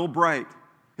Dr. Bill Bright.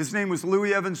 His name was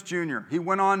Louis Evans Jr. He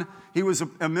went on, he was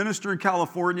a minister in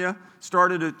California,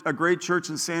 started a great church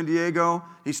in San Diego.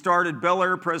 He started Bel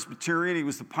Air Presbyterian. He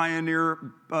was the pioneer,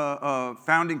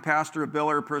 founding pastor of Bel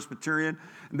Air Presbyterian.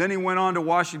 And then he went on to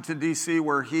Washington, D.C.,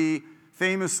 where he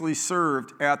famously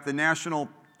served at the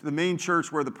main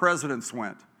church where the presidents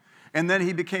went. And then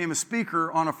he became a speaker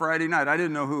on a Friday night. I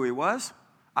didn't know who he was.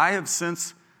 I have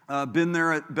since been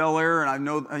there at Bel Air, and I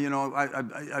know,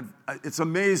 it's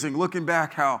amazing looking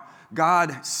back how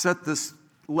God set this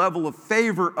level of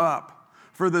favor up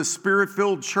for the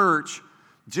Spirit-filled church,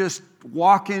 just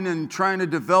walking and trying to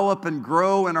develop and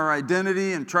grow in our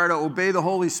identity and try to obey the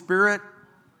Holy Spirit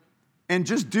and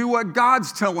just do what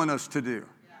God's telling us to do.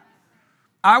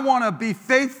 I want to be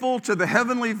faithful to the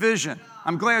heavenly vision.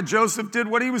 I'm glad Joseph did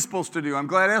what he was supposed to do. I'm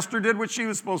glad Esther did what she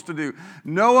was supposed to do.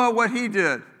 Noah, what he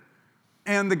did.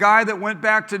 And the guy that went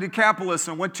back to Decapolis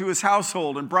and went to his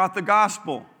household and brought the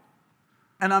gospel.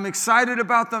 And I'm excited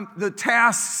about the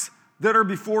tasks that are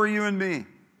before you and me.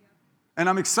 And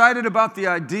I'm excited about the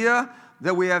idea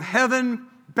that we have heaven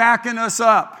backing us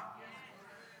up.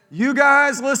 You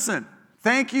guys, listen.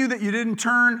 Thank you that you didn't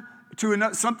turn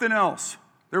to something else.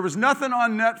 There was nothing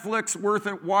on Netflix worth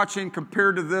it watching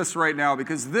compared to this right now,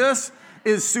 because this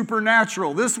is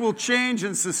supernatural. This will change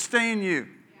and sustain you.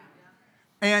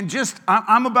 And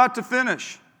I'm about to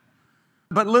finish.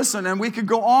 But listen, and we could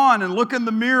go on and look in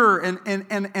the mirror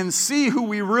and see who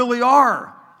we really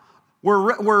are.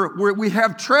 We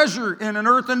have treasure in an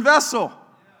earthen vessel.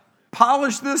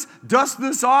 Polish this, dust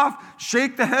this off,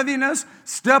 shake the heaviness,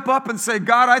 step up and say,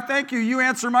 God, I thank you. You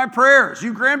answer my prayers.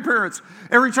 You grandparents,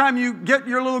 every time you get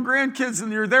your little grandkids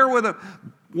and you're there with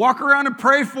them, walk around and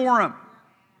pray for them.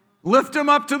 Lift them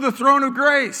up to the throne of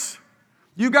grace.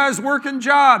 You guys working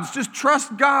jobs, just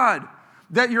trust God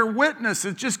that your witness,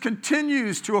 it just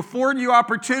continues to afford you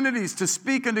opportunities to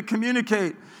speak and to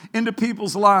communicate into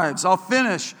people's lives. I'll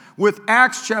finish with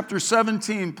Acts chapter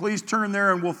 17. Please turn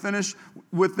there and we'll finish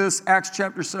with this Acts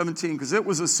chapter 17, because it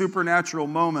was a supernatural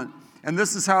moment. And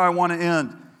this is how I want to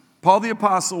end. Paul the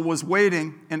Apostle was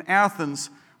waiting in Athens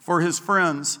for his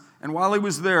friends, and while he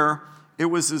was there, it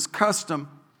was his custom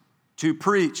to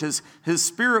preach. His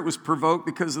spirit was provoked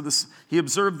because of this. He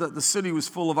observed that the city was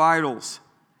full of idols.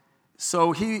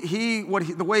 So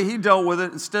the way he dealt with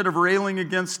it, instead of railing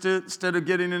against it, instead of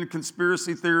getting into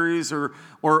conspiracy theories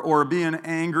or being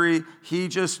angry, he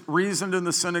just reasoned in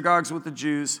the synagogues with the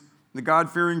Jews, the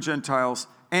God-fearing Gentiles,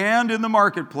 and in the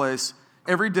marketplace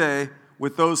every day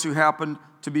with those who happened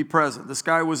to be present. This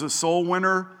guy was a soul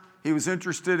winner. He was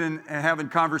interested in having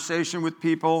conversation with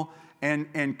people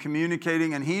and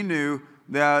communicating, and he knew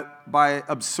that by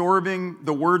absorbing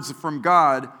the words from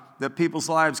God, that people's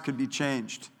lives could be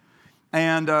changed.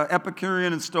 And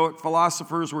Epicurean and Stoic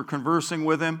philosophers were conversing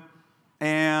with him,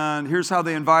 and here's how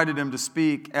they invited him to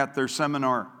speak at their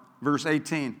seminar. Verse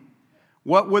 18,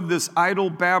 what would this idle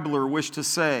babbler wish to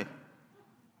say?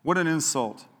 What an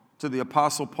insult to the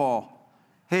Apostle Paul.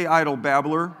 Hey, idle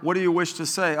babbler, what do you wish to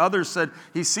say? Others said,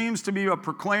 he seems to be a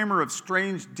proclaimer of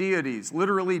strange deities,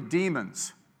 literally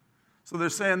demons. So they're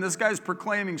saying, this guy's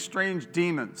proclaiming strange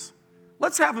demons.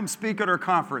 Let's have him speak at our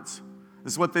conference,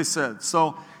 is what they said.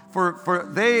 So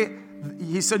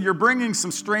he said, you're bringing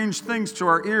some strange things to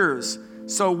our ears,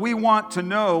 so we want to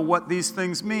know what these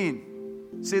things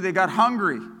mean. See, they got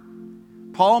hungry.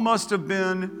 Paul must have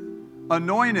been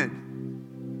anointed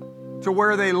to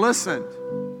where they listened.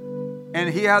 And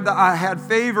he had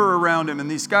favor around him. And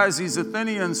these guys, these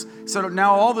Athenians, said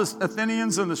now all the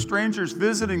Athenians and the strangers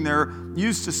visiting there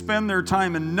used to spend their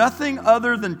time in nothing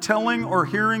other than telling or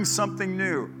hearing something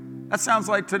new. That sounds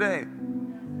like today.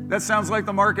 That sounds like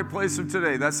the marketplace of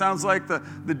today. That sounds like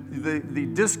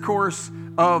the discourse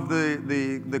of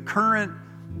the current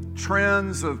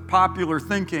trends of popular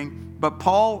thinking. But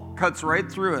Paul cuts right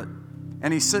through it.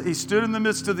 And he stood in the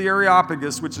midst of the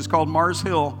Areopagus, which is called Mars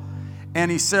Hill,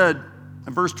 and he said,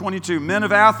 in verse 22, men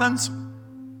of Athens,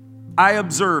 I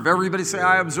observe. Everybody say,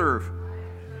 I observe.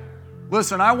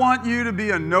 Listen, I want you to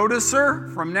be a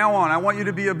noticer from now on. I want you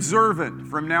to be observant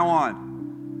from now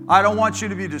on. I don't want you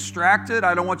to be distracted.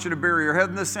 I don't want you to bury your head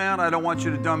in the sand. I don't want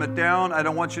you to dumb it down. I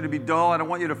don't want you to be dull. I don't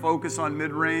want you to focus on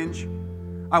mid-range.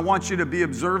 I want you to be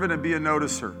observant and be a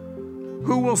noticer.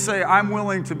 Who will say, I'm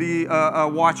willing to be a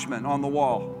watchman on the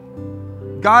wall?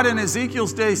 God in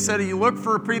Ezekiel's day said he looked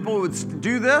for people who would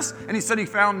do this, and he said he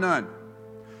found none.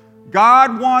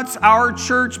 God wants our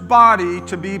church body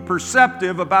to be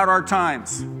perceptive about our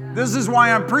times. This is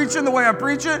why I'm preaching the way I'm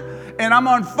preaching, and I'm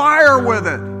on fire with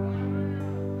it.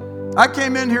 I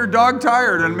came in here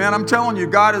dog-tired, and man, I'm telling you,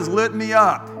 God has lit me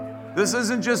up. This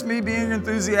isn't just me being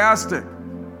enthusiastic.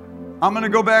 I'm going to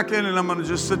go back in, and I'm going to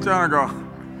just sit down and go,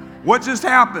 what just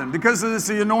happened? Because of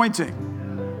the anointing.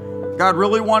 God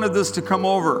really wanted this to come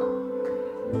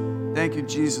over. Thank you,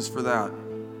 Jesus, for that.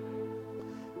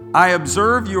 I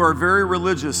observe you are very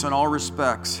religious in all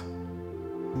respects.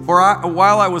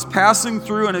 While I was passing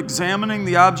through and examining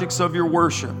the objects of your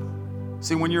worship,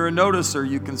 see, when you're a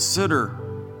noticer,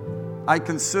 I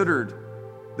considered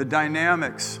the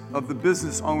dynamics of the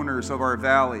business owners of our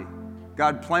valley.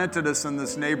 God planted us in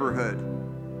this neighborhood.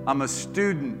 I'm a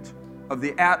student of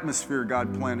the atmosphere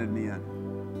God planted me in.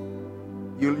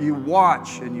 You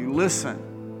watch and you listen.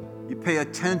 You pay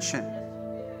attention.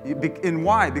 And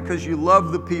why? Because you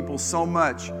love the people so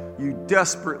much. You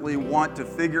desperately want to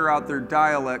figure out their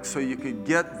dialect so you could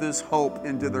get this hope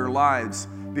into their lives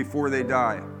before they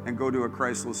die and go to a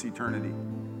Christless eternity.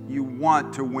 You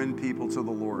want to win people to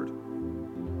the Lord.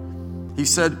 He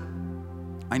said,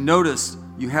 I noticed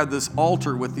you had this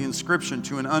altar with the inscription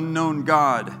to an unknown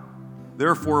God.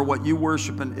 Therefore, what you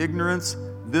worship in ignorance,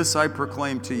 this I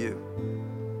proclaim to you.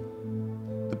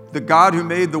 The God who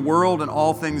made the world and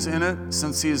all things in it,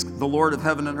 since he is the Lord of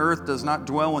heaven and earth, does not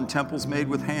dwell in temples made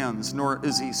with hands, nor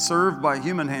is he served by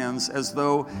human hands as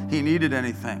though he needed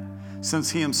anything, since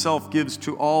he himself gives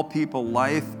to all people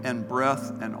life and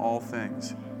breath and all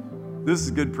things. This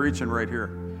is good preaching right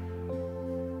here.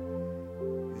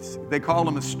 They called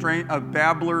him a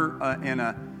babbler and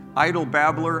an idle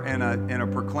babbler and a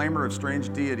proclaimer of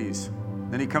strange deities.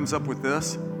 Then he comes up with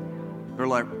this. They're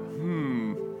like,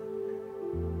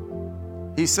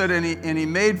 He said, and he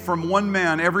made from one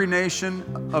man every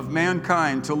nation of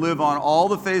mankind to live on all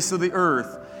the face of the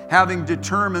earth, having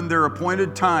determined their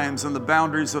appointed times and the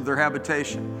boundaries of their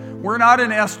habitation. We're not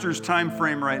in Esther's time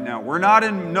frame right now. We're not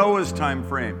in Noah's time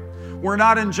frame. We're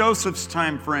not in Joseph's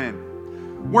time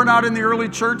frame. We're not in the early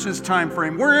church's time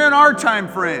frame. We're in our time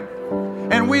frame.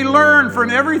 And we learn from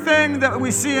everything that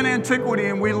we see in antiquity,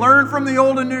 and we learn from the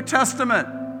Old and New Testament.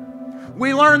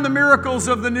 We learn the miracles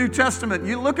of the New Testament.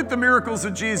 You look at the miracles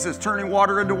of Jesus, turning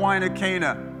water into wine at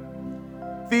Cana,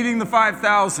 feeding the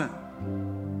 5,000,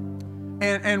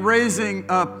 and raising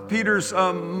Peter's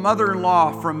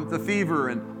mother-in-law from the fever,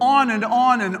 and on and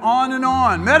on and on and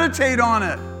on. Meditate on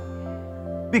it.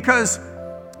 Because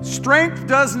strength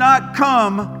does not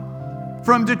come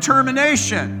from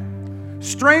determination.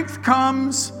 Strength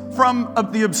comes from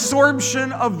the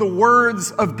absorption of the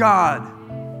words of God.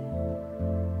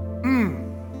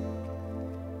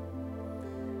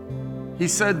 He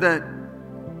said that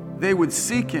they would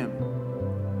seek him,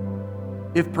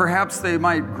 if perhaps they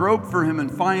might grope for him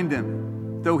and find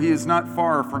him, though he is not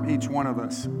far from each one of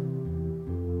us.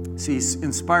 See, he's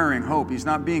inspiring hope. He's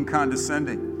not being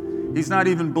condescending. He's not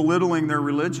even belittling their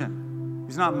religion.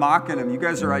 He's not mocking them. You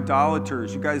guys are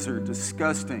idolaters. You guys are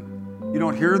disgusting. You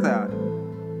don't hear that.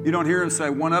 You don't hear him say,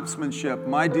 one-upsmanship,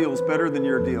 my deal's better than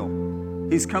your deal.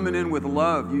 He's coming in with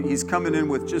love. He's coming in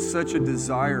with just such a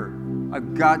desire.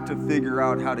 I've got to figure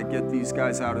out how to get these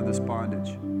guys out of this bondage.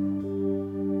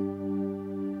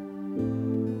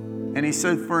 And he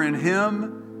said, for in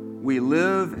him we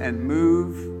live and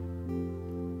move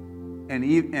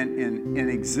and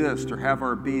exist or have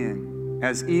our being,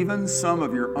 as even some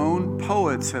of your own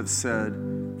poets have said,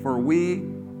 for we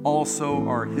also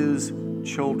are his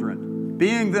children.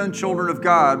 Being then children of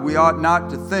God, we ought not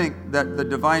to think that the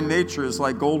divine nature is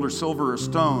like gold or silver or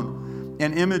stone,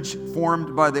 an image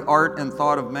formed by the art and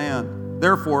thought of man.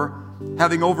 Therefore,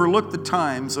 having overlooked the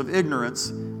times of ignorance,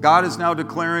 God is now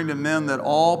declaring to men that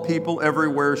all people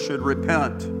everywhere should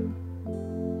repent,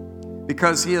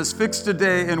 because he has fixed a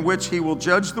day in which he will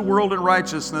judge the world in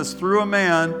righteousness through a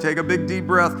man, take a big deep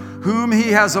breath, whom he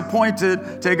has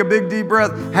appointed, take a big deep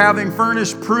breath, having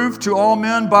furnished proof to all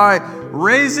men by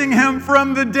raising him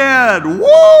from the dead.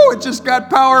 Woo! It just got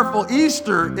powerful.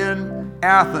 Easter in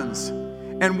Athens.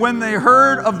 And when they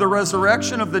heard of the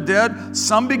resurrection of the dead,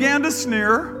 some began to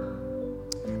sneer,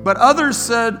 but others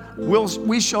said,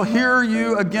 we shall hear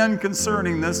you again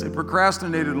concerning this. They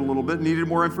procrastinated a little bit, needed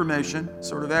more information,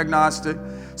 sort of agnostic.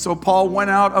 So Paul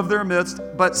went out of their midst,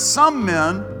 but some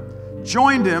men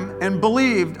joined him and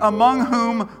believed, among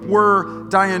whom were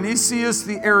Dionysius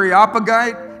the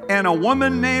Areopagite and a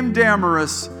woman named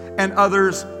Damaris, and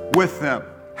others with them.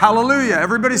 Hallelujah.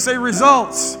 Everybody say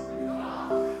results.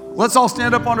 Let's all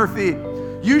stand up on our feet.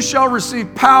 You shall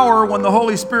receive power when the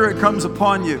Holy Spirit comes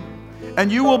upon you. And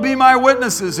you will be my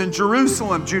witnesses in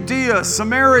Jerusalem, Judea,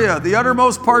 Samaria, the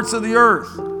uttermost parts of the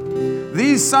earth.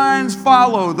 These signs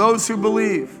follow those who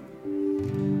believe.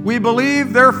 We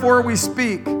believe, therefore we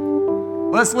speak.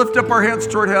 Let's lift up our hands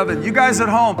toward heaven. You guys at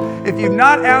home, if you've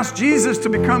not asked Jesus to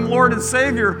become Lord and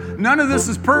Savior, none of this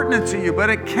is pertinent to you, but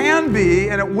it can be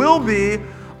and it will be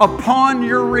upon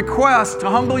your request to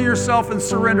humble yourself and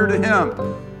surrender to him.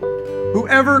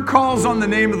 Whoever calls on the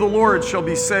name of the Lord shall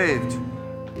be saved.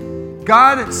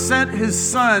 God sent his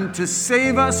Son to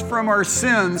save us from our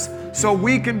sins so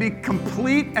we can be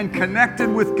complete and connected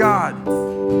with God.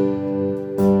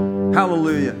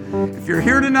 Hallelujah. If you're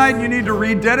here tonight and you need to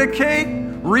rededicate.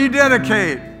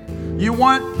 You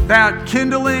want that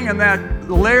kindling and that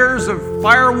layers of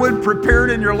firewood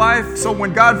prepared in your life so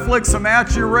when God flicks them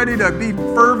at you, you're ready to be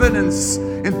fervent and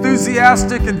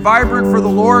enthusiastic and vibrant for the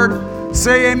Lord.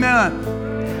 Say amen.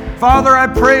 Father, I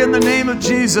pray in the name of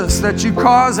Jesus that you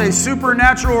cause a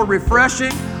supernatural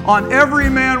refreshing on every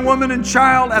man, woman, and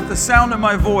child at the sound of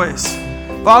my voice.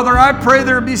 Father, I pray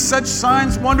there be such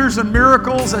signs, wonders, and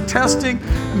miracles, attesting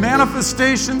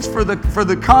manifestations for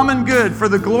the common good, for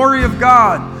the glory of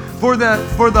God, for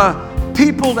the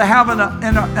people to have an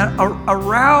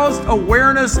aroused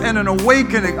awareness and an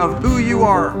awakening of who you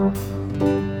are.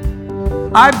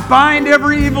 I bind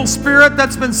every evil spirit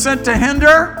that's been sent to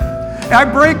hinder. I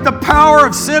break the power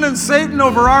of sin and Satan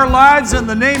over our lives in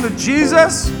the name of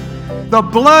Jesus. The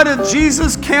blood of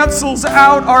Jesus cancels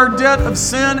out our debt of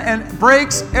sin and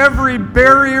breaks every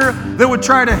barrier that would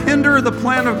try to hinder the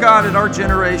plan of God in our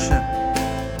generation.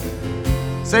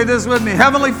 Say this with me.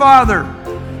 Heavenly Father,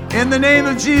 in the name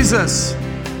of Jesus,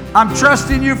 I'm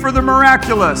trusting you for the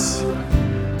miraculous,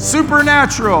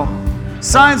 supernatural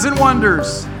signs and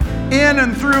wonders in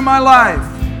and through my life,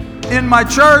 in my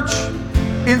church,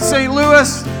 in St.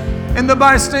 Louis, in the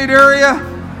bi-state area,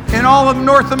 in all of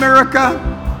North America.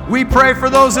 We pray for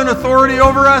those in authority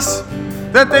over us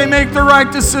that they make the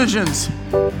right decisions.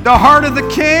 The heart of the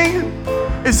king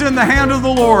is in the hand of the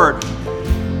Lord.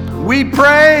 We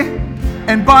pray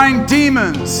and bind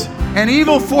demons and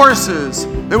evil forces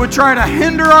that would try to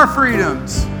hinder our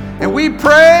freedoms. And we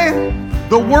pray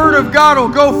the word of God will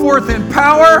go forth in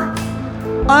power,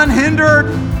 unhindered,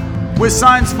 with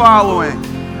signs following.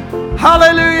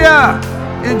 Hallelujah!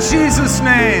 In Jesus'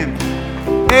 name,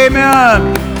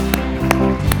 amen.